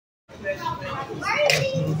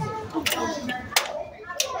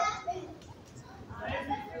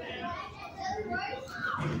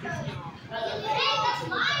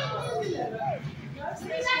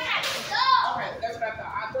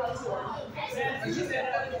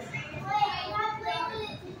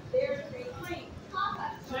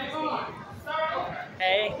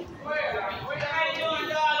Hey.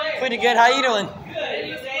 Pretty good. How you doing?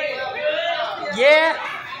 Yeah.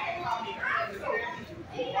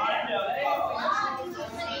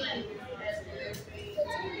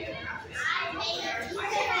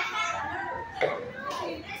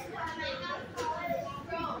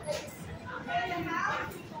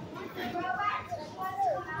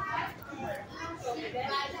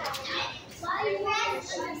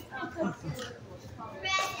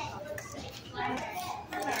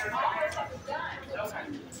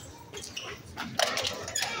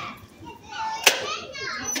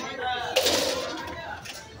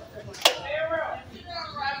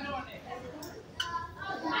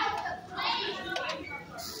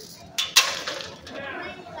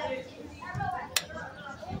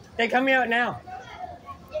 They coming out now.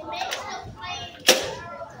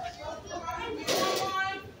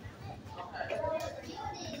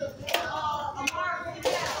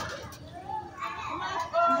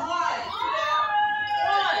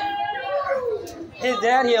 His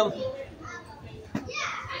dad him.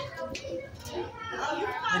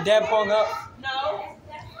 His dad pulling up. No.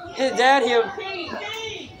 His dad him.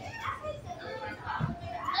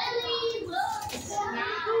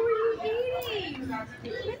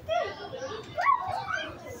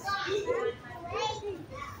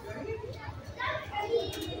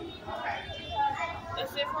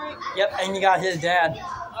 That's it, Frank? Yep, and you got his dad.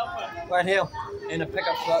 Okay. Right here. In a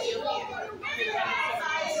pickup truck.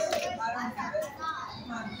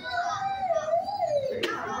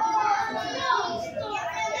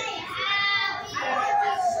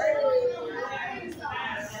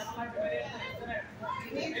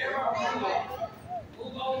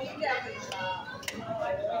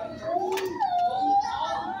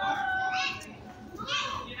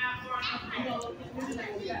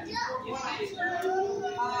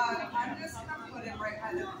 I'm just gonna put it right by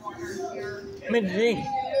the corner here. Mindy.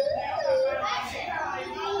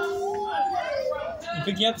 You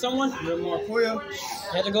picking up someone? A little more quill.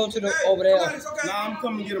 You have to go to the over there. Nah, I'm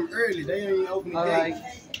coming to get them early. They ain't open the All gate. right.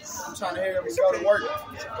 I'm trying to hurry up and go to work.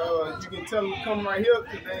 You can tell them to come right here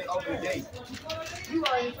because they ain't open the gate. You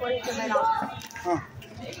already 22 minutes off. Huh?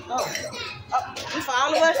 Oh. You for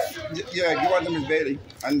all of us? Yeah, you want them with Bailey.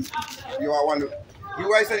 And you all want to. You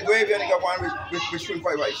guys said gravy and you got one with shrimp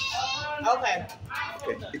fried rice. Okay.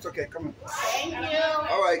 Okay, it's okay. Come on. Thank you.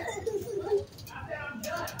 All right.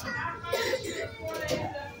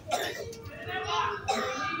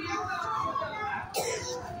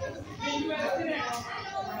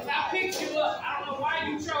 I picked you up. I don't know why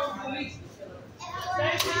you chose to leave.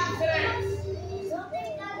 Thank you today.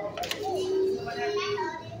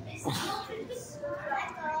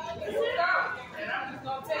 And I'm just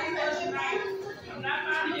gonna tell you what tonight. I'm not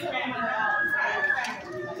trying to get family.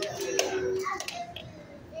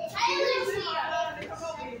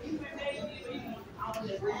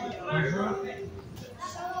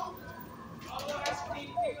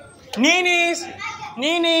 Nini's!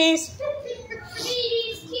 Nini's!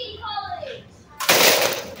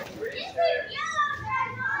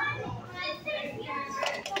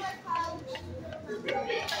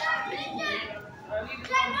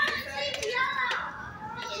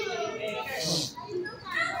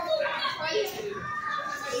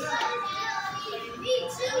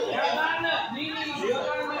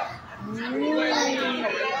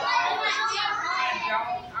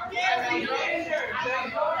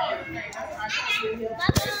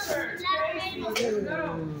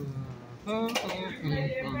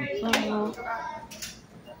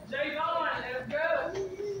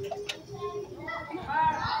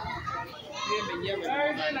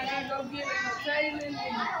 Thursday, I gotta go get a Taylor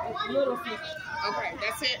and little fish. Okay,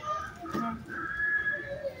 that's it.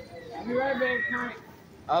 I'll be right back, Frank.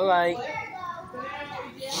 All right.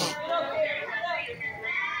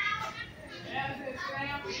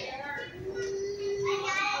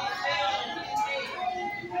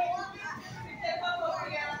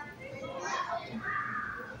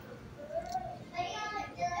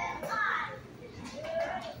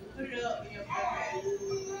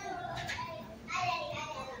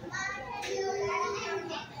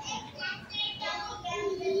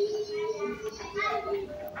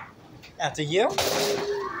 After you?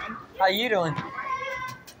 How you doing?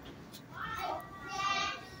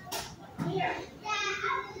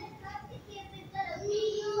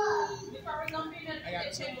 I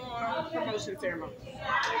got 2 more promotion ceremony.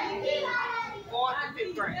 4th and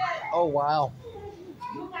 5th grade. Oh, wow.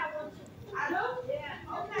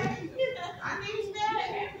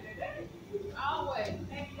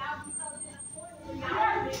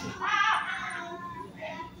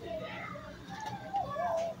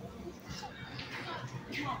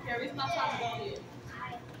 It's not time to go in.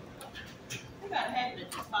 You gotta have to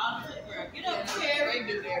follow it, girl. Get up, Carrie. They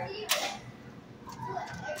do that.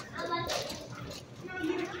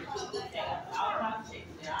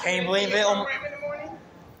 Can you believe it? Program in the morning?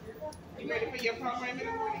 You ready for your program in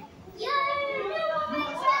the morning?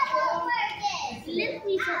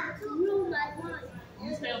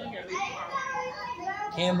 You stay over here.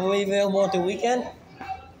 Can't believe it almost the weekend.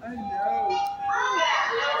 I know.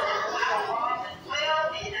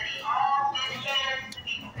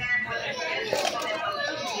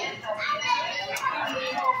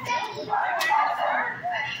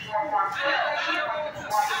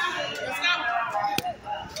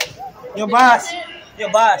 Your boss.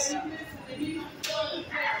 Your boss.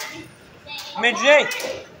 Mid J.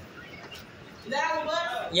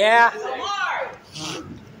 Yeah.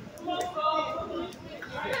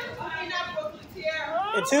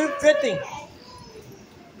 It's 2:50.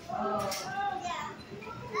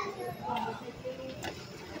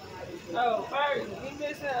 Oh, first, we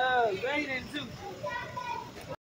missing Zayden too.